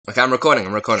Okay, I'm recording.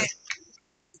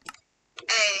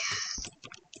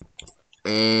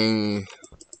 Hey.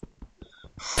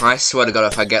 I swear to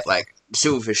God, if I get like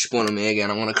silverfish spawn on me again,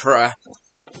 I'm gonna cry.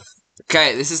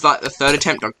 Okay, this is like the third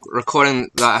attempt at recording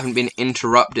that I haven't been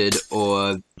interrupted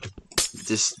or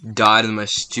just died in the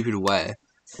most stupid way.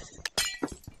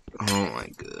 Oh my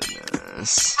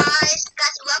goodness. Guys,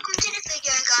 welcome to the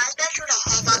video, guys. Make sure to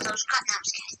hold on those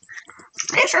cutnaps, guys.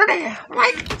 Be sure to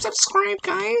like and subscribe,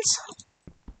 guys.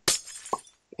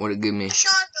 What'd it give me?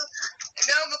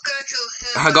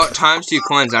 I got times 2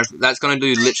 coins. That's gonna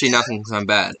do literally nothing because I'm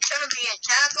bad.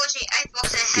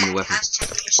 Give me a weapon.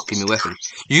 Give me a weapon.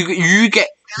 You get.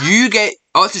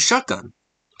 Oh, it's a shotgun.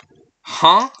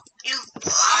 Huh?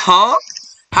 Huh?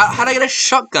 How'd I get a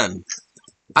shotgun?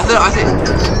 I thought.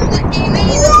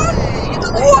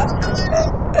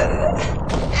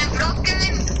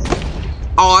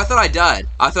 Oh, I thought I died.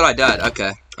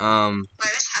 Okay.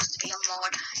 This has to be a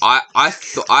mod. I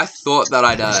thought that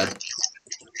I died.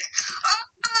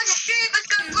 Oh, the sheep is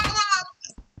gonna grow up.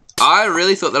 I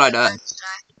really thought that I died.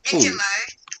 Ninja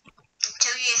mode.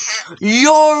 Until you hit.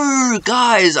 Yo,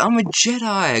 guys, I'm a Jedi.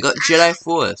 I got Jedi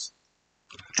Force.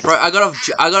 Bro, I got the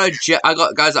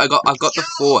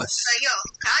Force. Yo,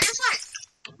 can I just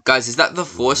Guys, is that the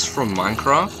Force from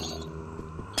Minecraft?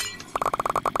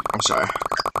 I'm sorry.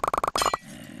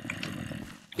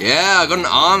 Yeah, I got an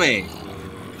army.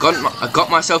 I got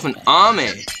myself an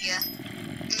army. Yeah.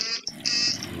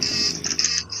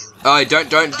 Oh, don't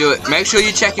do it. Make sure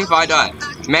you check if I die.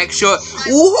 Make sure.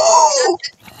 Whoa!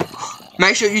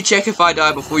 Make sure you check if I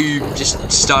die before you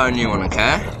just start a new one,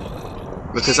 okay?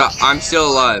 Because I'm still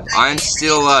alive. I'm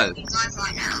still alive.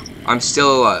 I'm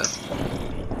still alive.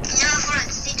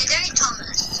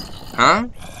 Huh?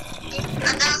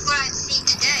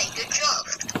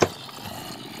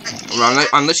 Well,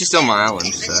 I'm literally still on my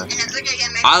island, so.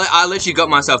 I literally got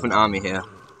myself an army here.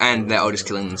 And they're all just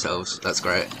killing themselves. That's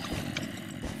great.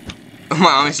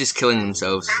 My army's just killing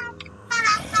themselves.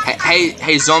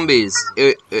 Hey, zombies.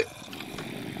 I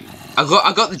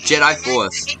got the Jedi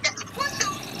Force.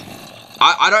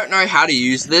 I don't know how to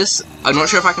use this. I'm not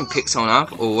sure if I can pick someone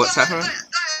up or what's happening.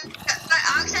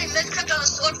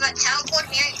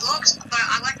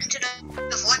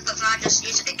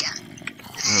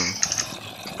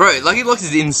 Bro, Lucky Blocks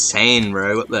is insane,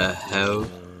 bro. What the hell?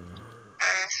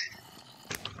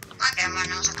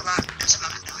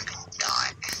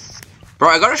 Bro,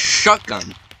 I got a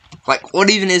shotgun. Like, what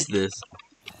even is this?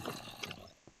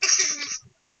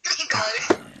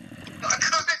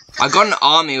 I got an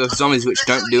army with zombies which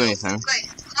don't do anything.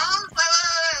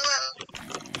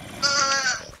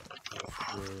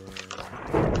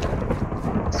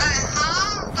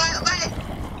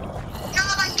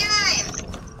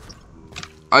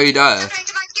 Oh, you died.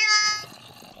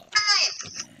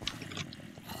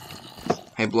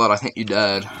 Hey, Blood, I think you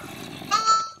died.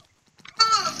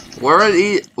 Where are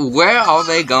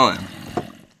they going?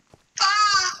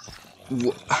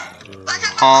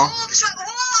 Huh?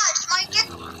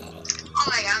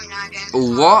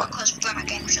 What?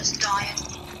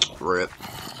 Rip.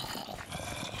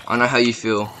 I know how you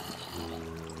feel.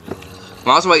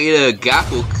 Might as well eat a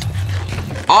gaffle.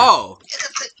 Oh!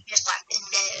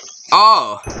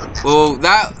 Oh! Well,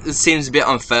 that seems a bit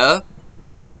unfair.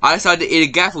 I decided to eat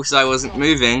a gaffle because I wasn't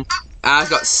moving, and I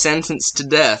got sentenced to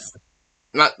death.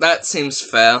 That seems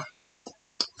fair.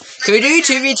 Can we do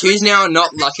 2v2s now and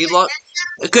not Lucky Block?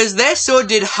 Because their sword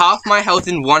did half my health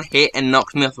in one hit and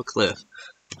knocked me off a cliff.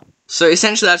 So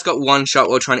essentially I just got one shot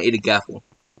while trying to eat a gaffle.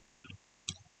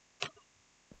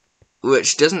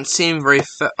 Which doesn't seem very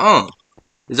fair. Oh.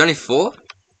 There's only 4?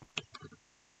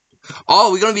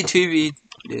 Oh, we're gonna be 2v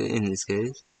in this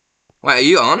case. Wait, are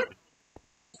you on?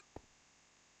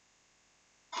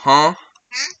 Huh?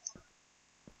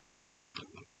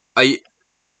 Are you...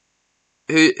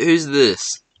 Who's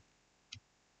this?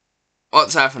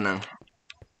 What's happening?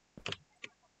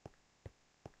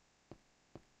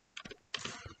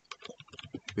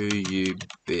 Who you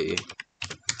be?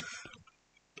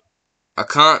 I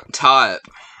can't type.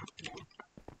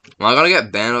 Am I gonna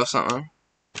get banned or something?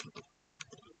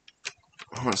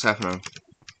 What's happening?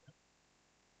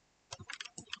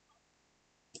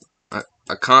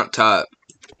 I can't type.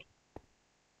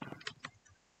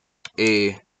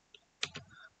 E.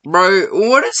 Bro,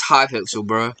 what is hypixel,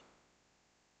 bro?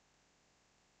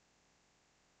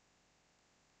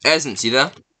 Essence, you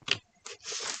there?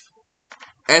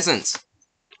 Essence!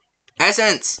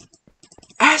 Essence!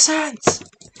 Essence!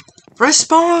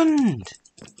 Respond!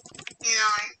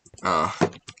 No.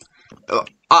 Oh.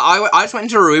 I just went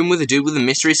into a room with a dude with a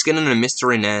mystery skin and a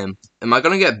mystery name. Am I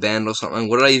gonna get banned or something?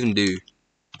 What did I even do?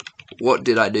 What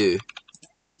did I do?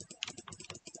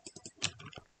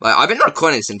 Like, I've been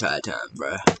recording this entire time,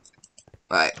 bro.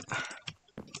 Like,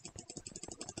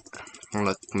 I'm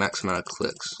gonna max amount of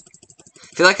clicks.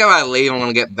 I feel like if I leave, I'm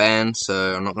gonna get banned,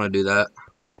 so I'm not gonna do that.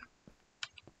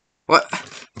 What?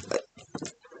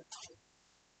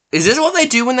 Is this what they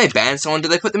do when they ban someone? Do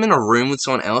they put them in a room with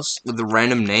someone else with the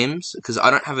random names? Because I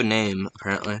don't have a name,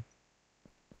 apparently.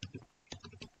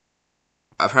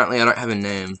 Apparently, I don't have a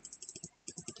name.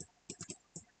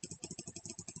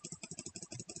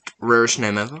 Rarest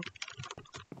name ever.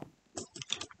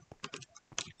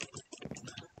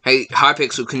 Hey,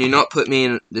 Hypixel, can you not put me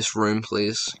in this room,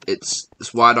 please? It's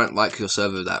why I don't like your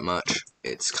server that much.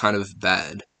 It's kind of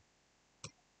bad.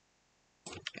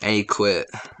 And you quit.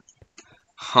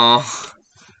 Huh?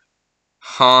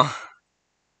 Huh?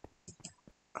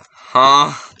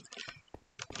 Huh?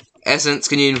 Essence,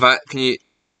 can you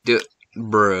do it?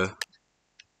 Bruh.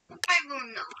 I will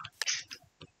not.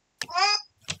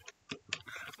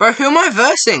 Bro, who am I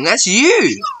versing? That's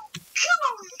you!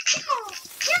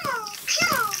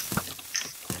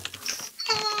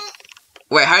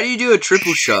 Wait, how do you do a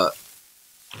triple shot?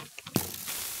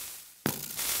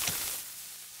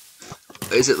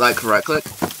 Is it like right click?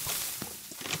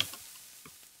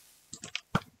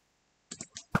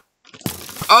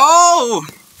 Oh!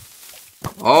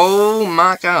 Oh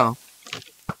my god.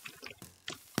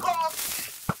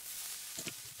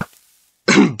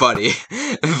 Buddy.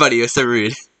 Buddy, you're so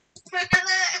rude.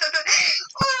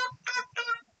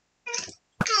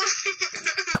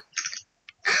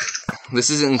 This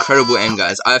is an incredible aim,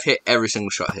 guys. I've hit every single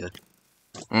shot here.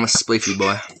 I'm a spleefy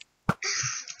boy.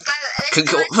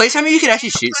 Please tell me you can actually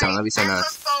shoot someone. That'd be so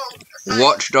nice.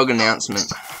 Watchdog announcement.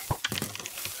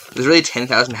 There's really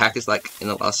 10,000 hackers like in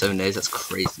the last 7 days. That's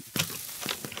crazy.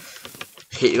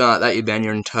 Hit you like that, you ban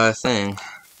your entire thing.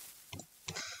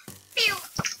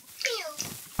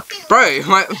 Bro,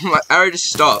 my arrow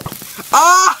just stopped.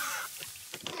 Ah!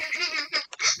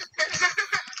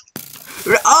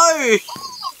 Oh!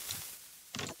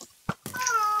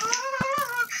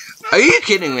 Are you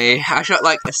kidding me? I shot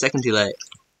like a second too late.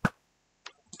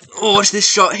 Oh, watch this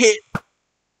shot hit.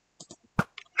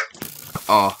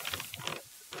 Oh.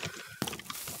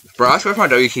 Bro, I swear if my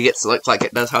doggy can get select like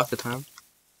it does half the time.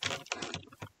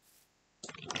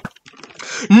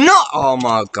 No! Oh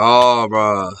my god,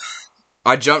 bro.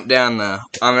 I jumped down there.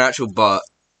 I'm an actual bot.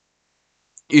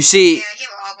 You see,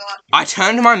 I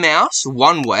turned my mouse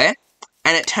one way,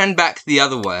 and it turned back the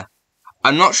other way.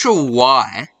 I'm not sure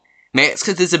why. Maybe it's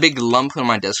because there's a big lump on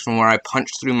my desk from where I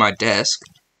punched through my desk.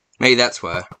 Maybe that's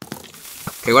why.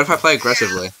 Okay, what if I play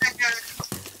aggressively?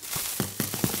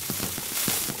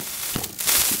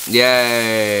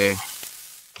 Yay!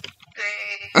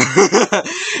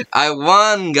 I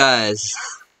won, guys!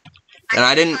 And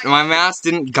I didn't, my mouse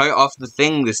didn't go off the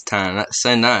thing this time. That's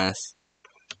so nice.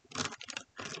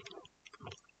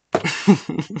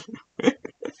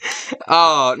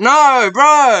 Oh, no,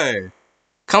 bro!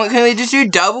 Can we just do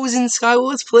doubles in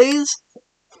Skywars, please?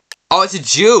 Oh, it's a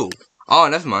duel. Oh,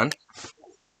 never mind.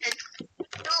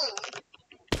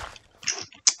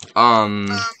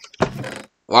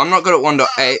 Well, I'm not good at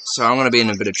 1.8, so I'm gonna be in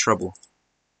a bit of trouble.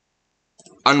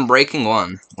 Unbreaking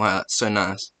 1. Wow, that's so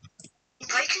nice.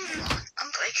 Breaking 1.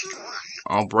 I'm breaking 1.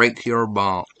 I'll break your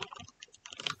ball.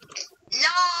 No!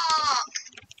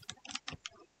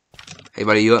 Hey,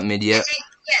 buddy, you up mid yet?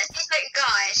 Yes, it's like,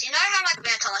 guys, you know how like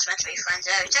we're Thomas meant to be friends,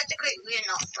 though? Technically, we're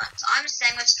not friends. I'm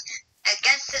saying this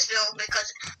against this bill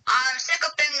because I'm sick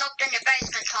of being locked in your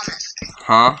basement, Thomas.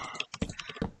 Huh?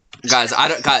 Guys,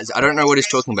 I don't know what he's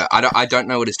talking about. I don't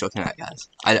know what he's talking about, guys.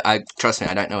 I trust me,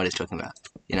 I don't know what he's talking about.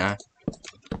 You know?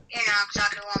 You know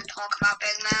exactly what I'm talking about,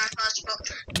 big man. First of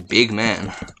all. Big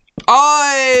man.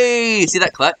 Oh! See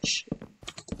that clutch?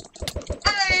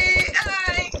 Hey!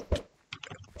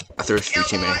 I threw a few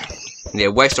too many. Yeah,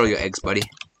 waste all your eggs, buddy.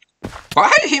 Why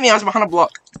had you hit me? I was behind a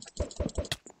block.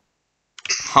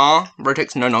 Huh? Bro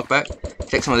takes no knockback.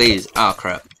 Take some of these. Oh,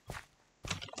 crap.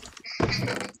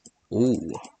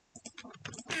 Ooh.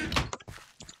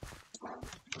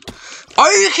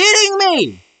 Are you kidding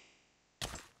me?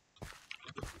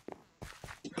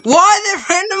 Why are there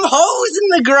random holes in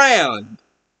the ground?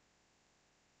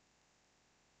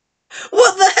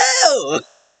 What the hell?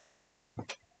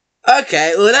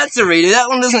 Okay, well that's a redo. That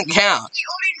one doesn't count. The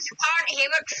audience can't hear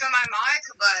it through my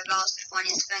microphone. That was the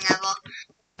funniest thing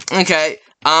ever. Okay,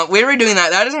 we're redoing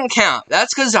that. That doesn't count.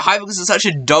 That's because the Hypixel is such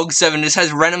a dog 7. Just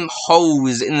has random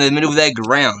holes in the middle of their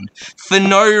ground. For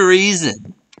no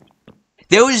reason.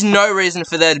 There was no reason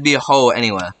for there to be a hole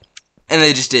anywhere. And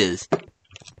there just is.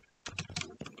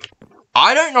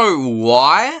 I don't know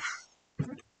why.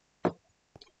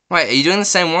 Wait, are you doing the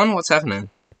same one? What's happening?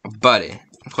 Buddy.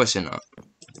 Of course you're not.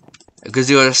 Because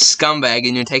you're a scumbag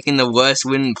and you're taking the worst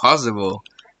win possible.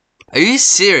 Are you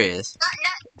serious? No,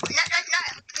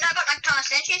 but like Thomas,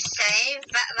 didn't you say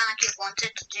that you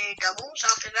wanted to do doubles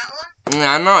after that one?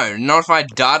 Yeah, I know. Not if I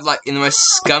died like in the most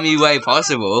scummy way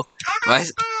possible. My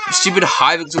stupid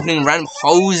hypixel putting random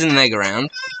holes in their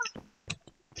ground.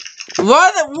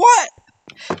 What?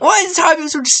 Why is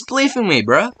hypixel just spleefing me,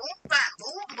 bro?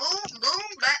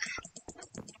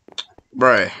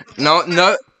 Bro,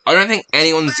 no. I don't think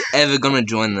anyone's ever gonna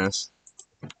join this.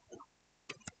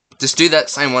 Just do that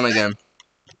same one again.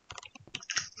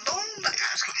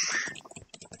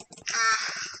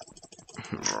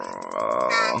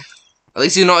 At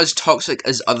least you're not as toxic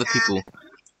as other people.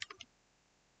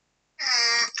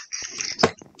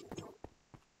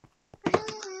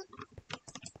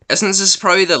 Essence is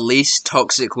probably the least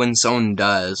toxic when someone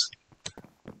dies.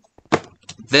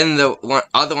 Then the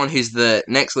other one who's the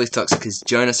next least toxic is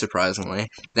Jonah, surprisingly.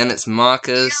 Then it's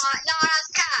Marcus.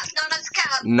 No, that's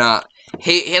Cap. Nah,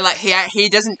 he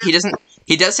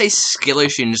does say skill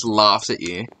issue and just laughs at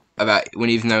you about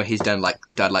even though he's died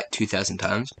like 2,000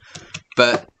 times.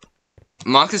 But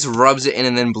Marcus rubs it in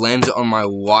and then blames it on my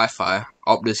Wi-Fi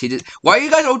Optus. Why are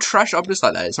you guys all trash Optus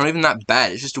like that? It's not even that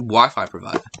bad. It's just a Wi-Fi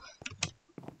provider.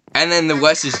 And then the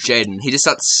worst is Jaden. He just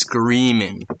starts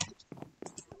screaming.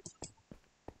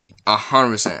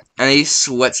 100%. And he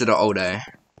sweats it all day.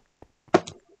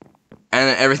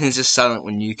 And everything's just silent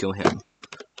when you kill him.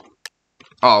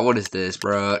 Oh, what is this,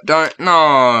 bro?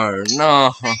 No.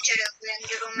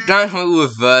 Don't tell me we're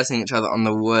versing each other on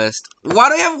the worst. Why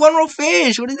do we have one raw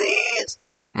fish? What is this?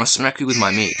 I'm gonna smack you with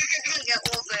my meat.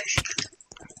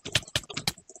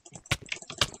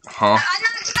 Huh?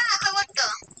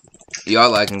 You are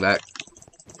lagging back.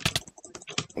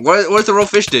 What does the raw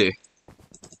fish do?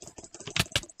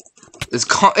 Is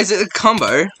it a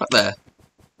combo? What the?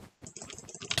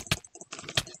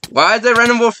 Why is there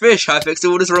random raw fish?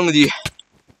 hypixel, what is wrong with you?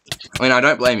 I mean, I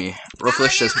don't blame you. Raw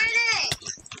fish just.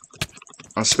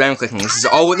 I'm spam clicking. This is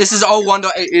all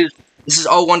 1.8 is. This is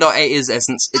all 1.8 is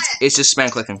Essence. It's just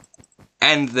spam clicking,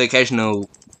 and the occasional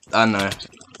I don't know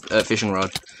fishing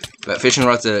rod, but fishing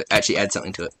rods actually add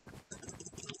something to it.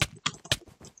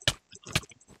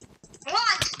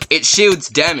 What? It shields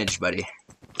damage, buddy.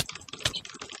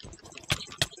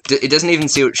 It doesn't even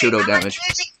shield all damage.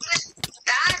 This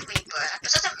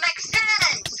doesn't make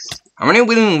sense. I'm only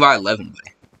winning by 11,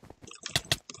 buddy.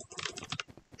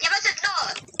 Yeah, but it's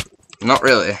not. Not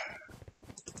really. Yeah,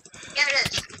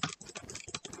 it is.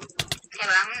 Okay,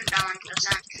 but I'm gonna do 1%.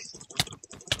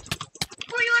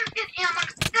 Oh, you want to get? Yeah, I'm on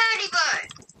 30,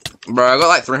 bro. Bro, I got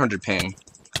like 300 ping.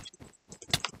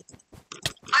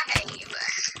 I hate you, bro.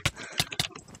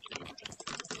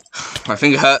 My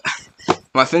finger hurt.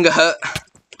 My finger hurt.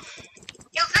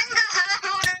 Your finger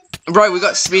hurt. Bro, we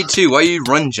got speed 2. Why are you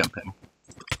run jumping?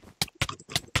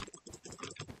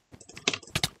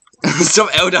 Stop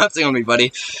L dancing on me,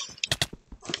 buddy.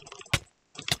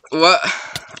 What?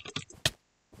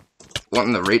 What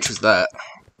in the reach was that?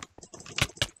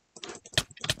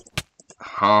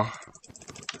 Huh?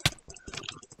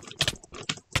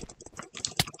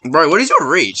 Bro, what is your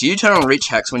reach? You turn on reach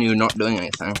hacks when you're not doing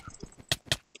anything.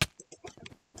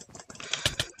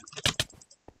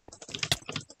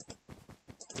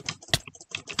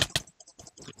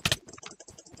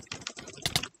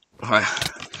 Hi.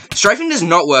 Strafing does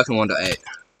not work in 1.8.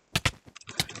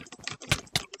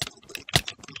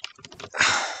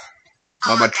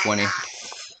 Not by 20.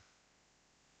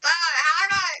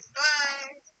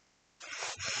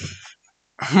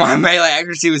 My melee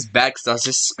accuracy was bad because I was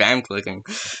just spam clicking.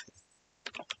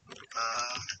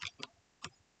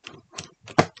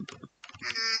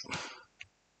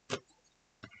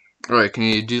 Alright, can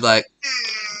you do like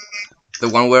the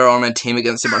one where we're on a team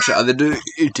against a bunch of other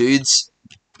dudes?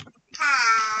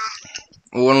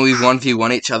 Or when we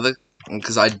 1v1 each other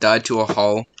because I died to a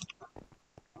hole.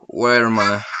 Where am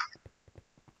I?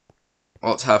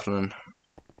 What's happening?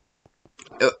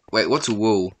 Wait, what's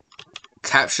wool?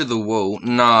 Capture the wool?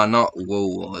 Nah, not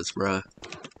wool wars, bro.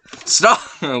 Stop!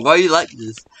 Why are you like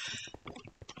this?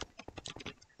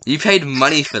 You paid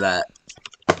money for that.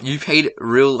 You paid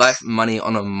real life money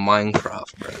on a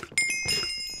Minecraft, bro.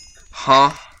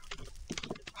 Huh?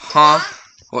 Huh?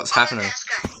 What's happening?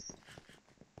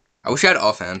 I wish I had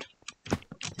offhand.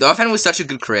 The offhand was such a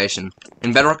good creation.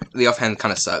 In Bedrock, the offhand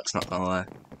kind of sucks, not gonna lie.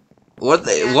 What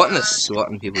in the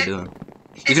swatting people doing?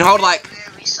 You can hold like.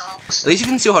 At least you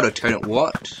can still hold a turret.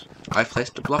 What? I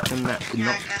placed a block and that did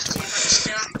not.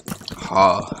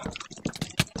 Ha.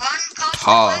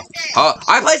 Ha. Ha.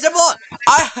 I placed a block!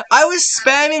 I was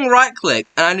spamming right click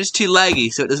and I'm just too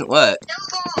laggy so it doesn't work. No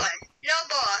boy.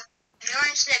 You're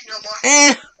in slip, no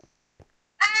boy.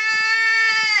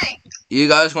 You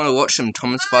guys want to watch some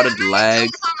Tom Spotted lag?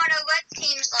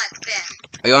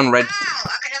 Are you on red?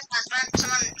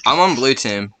 I'm on blue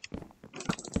team.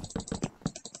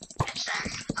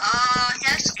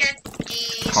 Let's get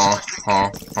these.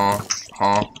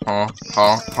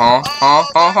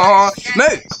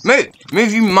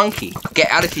 Move, you monkey.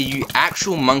 Get out of here, you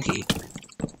actual monkey.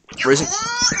 Risen.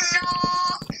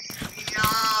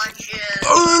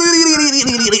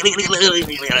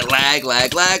 Lag, no!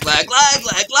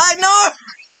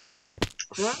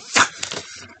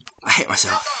 I hate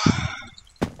myself.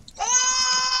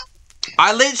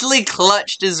 I literally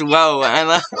clutched as well, and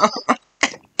Why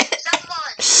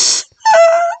is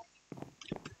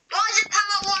it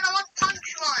power 1? I want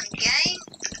punch 1, okay?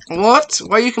 What?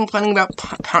 Why are you complaining about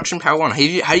punch and power 1? How do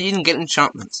you even get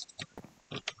enchantments?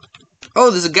 Oh,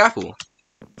 there's a gapple.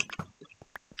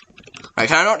 Like,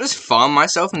 can I not just farm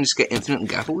myself and just get infinite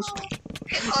gapples?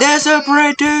 There's a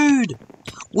red dude!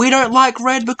 We don't like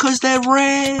red because they're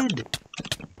red!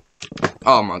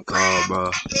 Oh my god,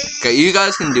 bro. Okay, you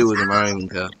guys can deal with him, I don't even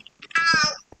care.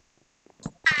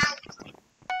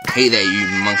 Hey there, you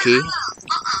monkey.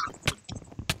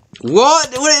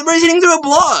 What? We're hitting through a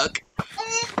block!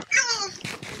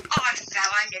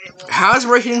 How is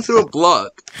we're hitting through a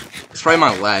block? It's probably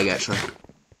my lag, actually.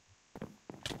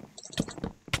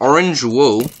 Orange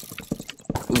wool?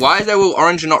 Why is their wool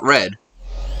orange and not red?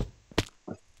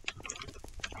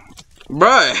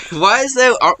 Bro, why is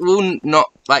their wool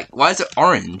not, like, why is it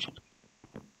orange?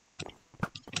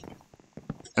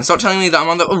 And stop telling me that I'm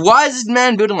on the— why is this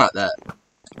man building like that?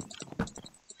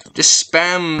 Just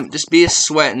spam, just be a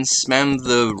sweat and spam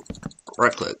the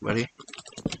right click, buddy.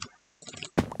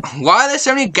 Why are there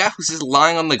so many gapples just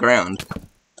lying on the ground?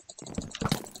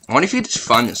 What if you just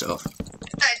find yourself?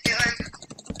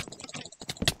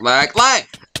 Lag!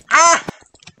 Ah!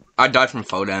 I died from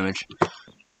fall damage.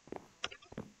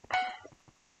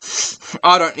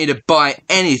 I don't need to buy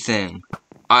anything.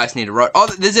 I just need to run. Oh,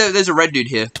 there's a red dude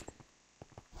here.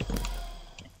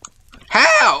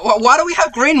 How? Why do we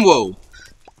have green wool?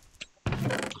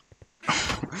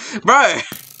 Bro!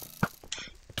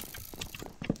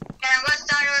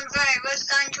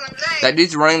 That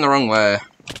dude's running the wrong way.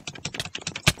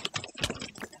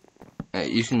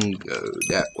 You can go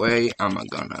that way. I'm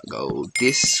gonna go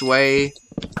this way.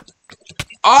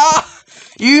 Ah!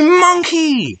 You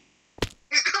monkey!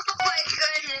 Oh my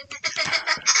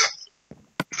goodness.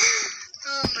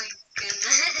 Oh my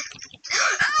goodness.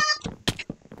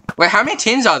 Wait, how many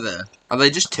teams are there? Are they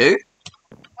just 2?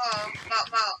 Well,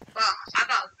 I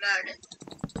got murdered.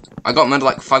 I got murdered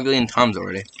like 5 billion times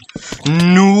already.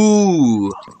 No!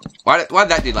 Why'd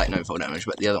that dude like no fall damage,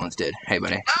 but the other ones did? Hey,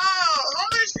 buddy.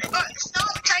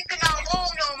 Stop taking our wall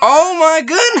no more. Oh my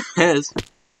goodness!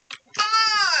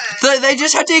 Fine. So they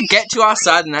just have to get to our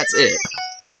side and that's it.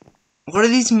 What are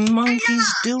these monkeys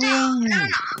doing? No.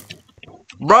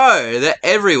 Bro, they're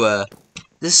everywhere.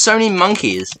 There's so many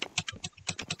monkeys.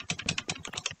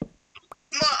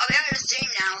 Well, are we having a stream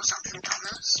now or something,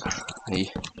 Thomas? Yeah.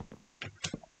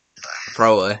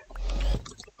 Probably.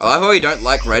 I like how you don't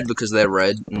like red because they're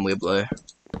red and we're blue.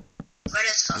 Red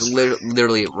is It's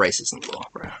literally racist and law,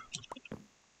 bro.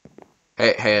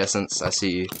 Hey, Essence, I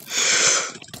see you.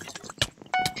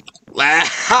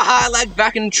 Haha, lag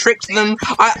back and tricked them.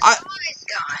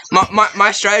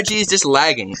 My strategy is just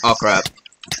lagging. Oh crap.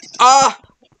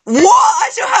 What? I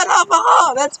still had half a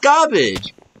heart. That's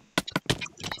garbage.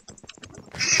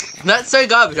 That's so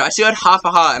garbage. I still had half a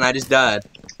heart and I just died.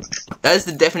 That is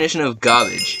the definition of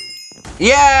garbage.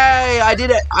 Yay! I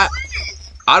did it. I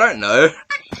don't know.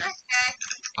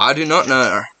 I do not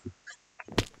know.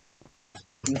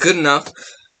 Good enough.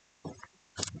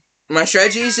 My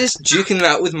strategy is just duking them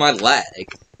out with my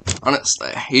lag.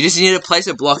 Honestly. You just need to place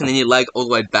a block and then you lag all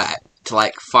the way back to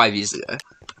like 5 years ago.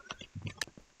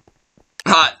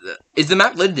 Is the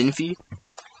map loaded in for you?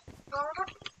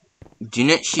 Do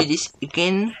not see this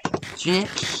again. Do not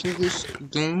see this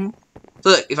again.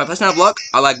 Look, if I place down a block,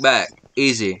 I lag back.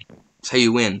 Easy. That's how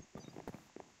you win.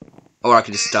 Or I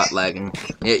could just start lagging.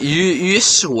 Yeah, you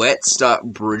sweat start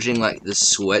bridging like the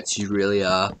sweats you really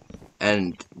are.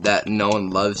 And that no one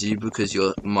loves you because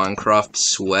your Minecraft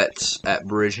sweats at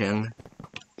bridging.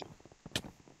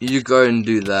 You go and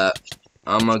do that.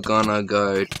 I'm gonna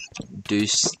go do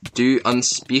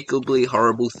unspeakably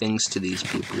horrible things to these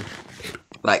people.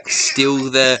 Like steal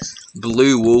their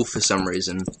blue wool for some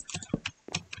reason.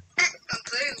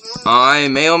 I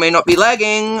may or may not be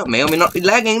lagging. May or may not be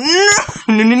lagging.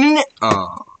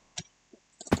 Oh.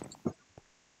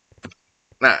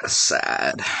 That's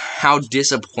sad. How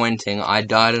disappointing. I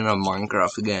died in a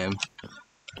Minecraft game.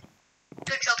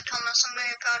 Good job, Thomas. I'm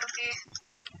very proud of you.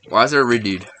 Why is there a red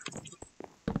dude?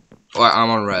 Alright, I'm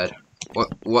on red.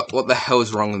 What the hell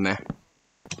is wrong with me?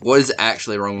 What is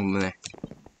actually wrong with me?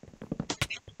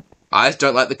 I just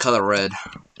don't like the color red.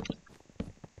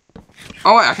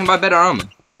 Oh wait, I can buy better armor.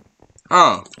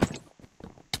 Oh.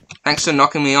 Thanks for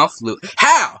knocking me off, Luke.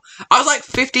 How? I was like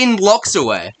 15 blocks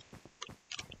away.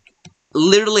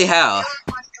 Literally how?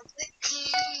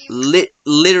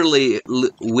 Literally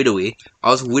widowy. I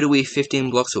was widowy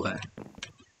 15 blocks away.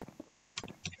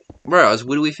 Bro, I was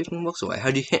widowy 15 blocks away.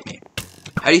 How'd you hit me?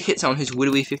 How do you hit someone who's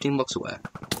widowy 15 blocks away?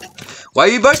 Why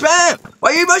you bow spam?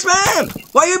 Why you bow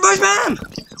spam? Why you bow spam?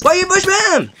 Why you bow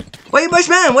spam? Why you bow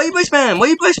spam? Why you bow spam? Why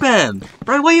you bow spam?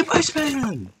 Bro, why you bow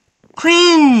spam?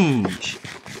 Cringe.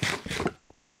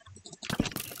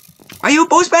 Why you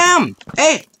bow spam?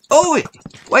 Hey, oh,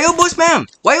 why you bow spam?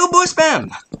 Why you bow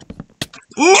spam?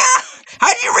 Nah!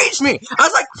 How did you reach me? I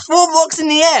was like 4 blocks in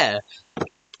the air.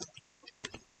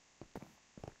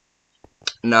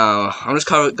 No, I'm just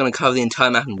gonna cover the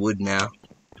entire map in wood now.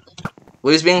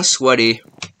 Blue's being sweaty.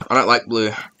 I don't like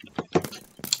blue.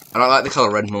 I don't like the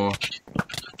color red more.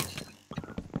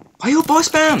 Why you boss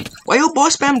spam? Why you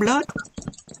boss spam, blood?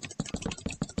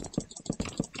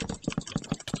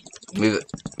 Move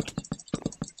it.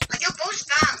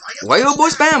 Why you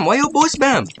boss spam? Why you boss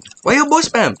spam? Why you boss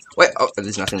spam? Wait, oh,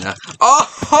 there's nothing there. Oh,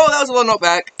 that was a little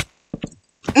knockback.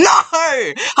 No!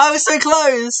 I was so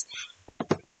close!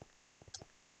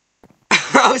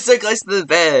 I was so close to the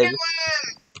bed.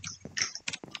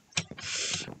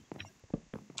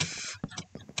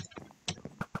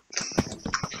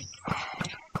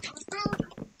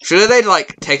 Should they,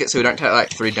 like, take it so we don't take,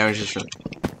 like, 3 damages from it?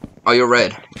 Oh, you're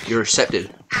red. You're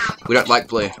accepted. We don't like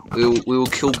blue. We will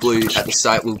kill blue at the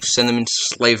site. We'll send them into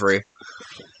slavery.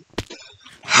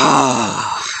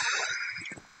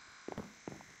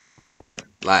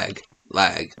 Lag.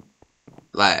 Lag.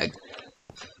 Lag.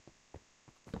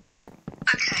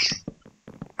 Okay.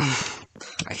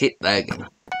 I hit lagging.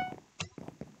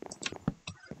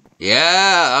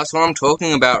 Yeah, that's what I'm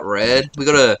talking about, red. We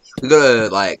gotta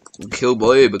like kill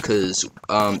blue because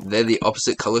they're the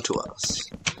opposite color to us.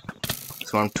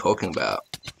 That's what I'm talking about.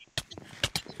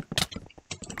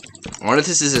 I wonder if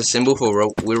this is a symbol for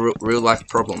real life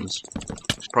problems.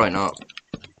 Probably not,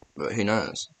 but who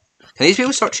knows? Can these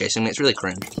people stop chasing me? It's really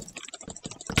cringe.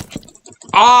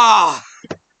 Ah!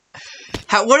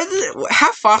 How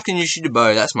far can you shoot a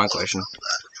bow? That's my question.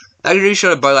 I could really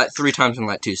shot a bow like 3 times in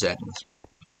like 2 seconds.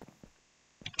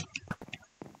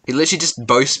 He literally just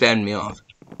bow spammed me off.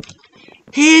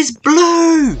 He's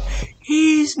blue!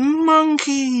 He's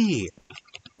monkey!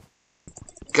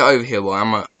 Get over here, boy.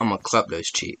 I'm gonna clap those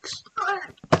cheeks.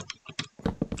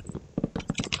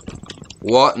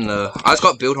 What in the... I just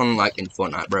got built on like in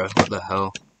Fortnite, bro. What the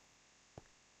hell?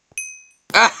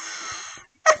 Ah!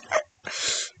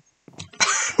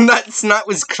 That snipe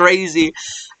was crazy.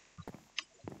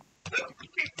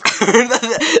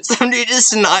 Somebody just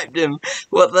sniped him.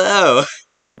 What the hell?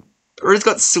 Or he's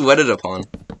got sweated upon.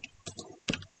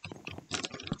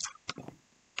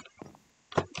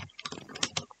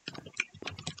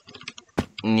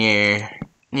 Yeah.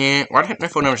 Yeah. Why didn't no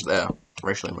full damage there?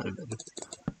 Racially motivated.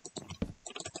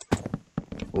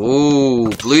 Ooh,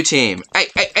 blue team. Hey,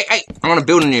 hey, hey, hey! I'm gonna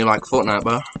build on you like Fortnite,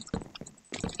 bro.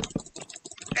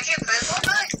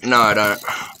 No, I don't.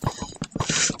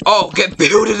 Oh, get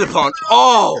builded upon.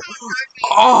 Oh!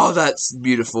 Oh, that's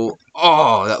beautiful.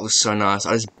 Oh, that was so nice.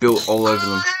 I just built all over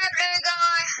them.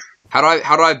 How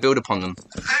do I build upon them?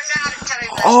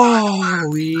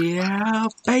 Oh yeah,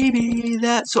 baby.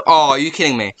 That's. Oh, are you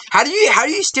kidding me? How do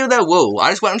you steal their wool?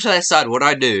 I just went onto their side. What do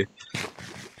I do?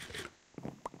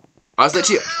 I was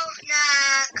literally.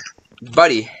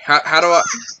 Buddy, how do I? What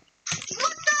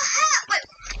the heck?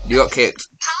 You got kicked.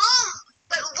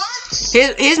 Wait,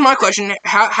 what? Here's my question.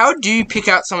 How do you pick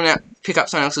up someone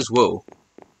else's wool?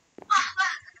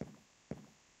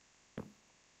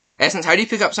 Essence, how do you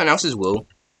pick up someone else's wool?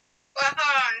 Well,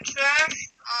 hold on,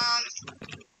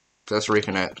 So let's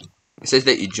reconnect. It says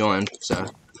that you joined, so.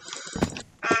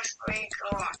 that's pretty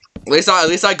cool. At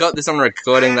least I got this on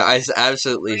recording that I just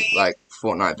absolutely like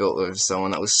Fortnite built with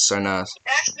someone. That was so nice.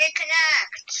 Let's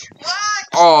reconnect. What?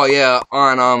 Oh yeah,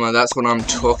 iron armor. That's what I'm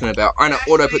talking about. I know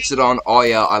auto puts it on. Oh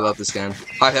yeah, I love this game.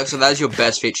 Hypixel, that is your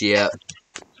best feature yet.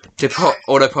 To put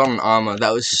auto put on armor.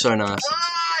 That was so nice. What?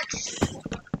 Okay,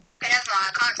 never mind,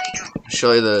 I can't read them.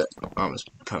 Surely the armor's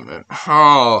permanent.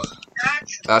 Oh,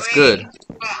 that's good.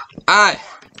 Aye,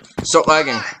 stop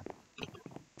lagging.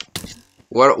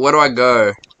 Where do I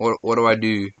go? What do I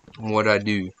do? What do I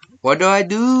do? What do I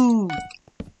do?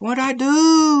 What do I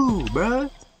do, bro?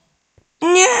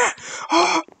 Yeah.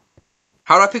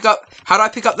 How do I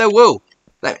pick up their wool?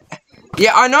 Like,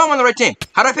 Yeah, I know I'm on the right team.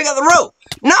 How do I pick up the rule?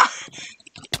 No!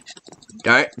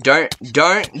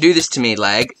 Don't do this to me,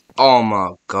 lag. Oh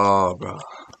my god, bro.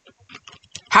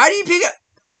 How do you pick up?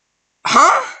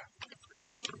 Huh?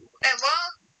 Wait, what?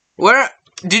 Where?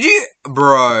 Did you?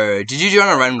 Bro, did you do it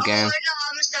on a random game? Oh, no,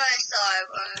 I'm so sorry,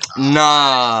 bro.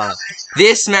 Nah.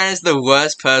 This man is the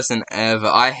worst person ever.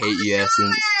 I hate you,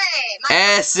 Essence.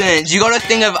 Essence, you gotta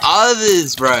think of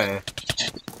others, bro.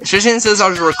 Especially since I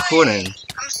was recording.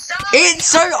 I'm sorry. It's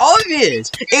so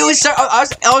obvious. It was so. I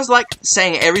was like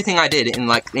saying everything I did in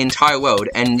like the entire world,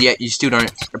 and yet you still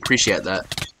don't appreciate that.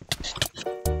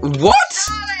 What?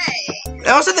 Sorry.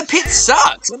 Also, the pit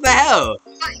sucks. What the hell?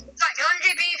 Fine, you want to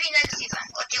do PvP Legacy then?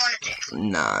 What do you want to do?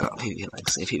 Nah, not PvP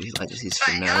Legacy. PvP Legacy is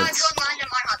for Fine, I want to nerds. join mine and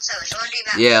mine hot server, so I want to do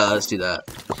that. Yeah, let's do that.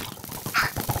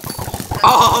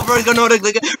 Oh, bro's got an auto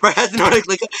clicker. Bro has an auto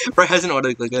clicker. Bro has an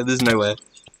auto clicker. There's no way.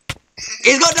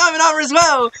 He's got diamond armor as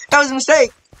well. That was a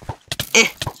mistake. So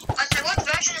what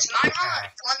version is mine on?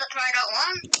 The one that's right out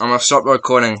one? I'm gonna stop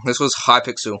recording. This was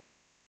hypixel.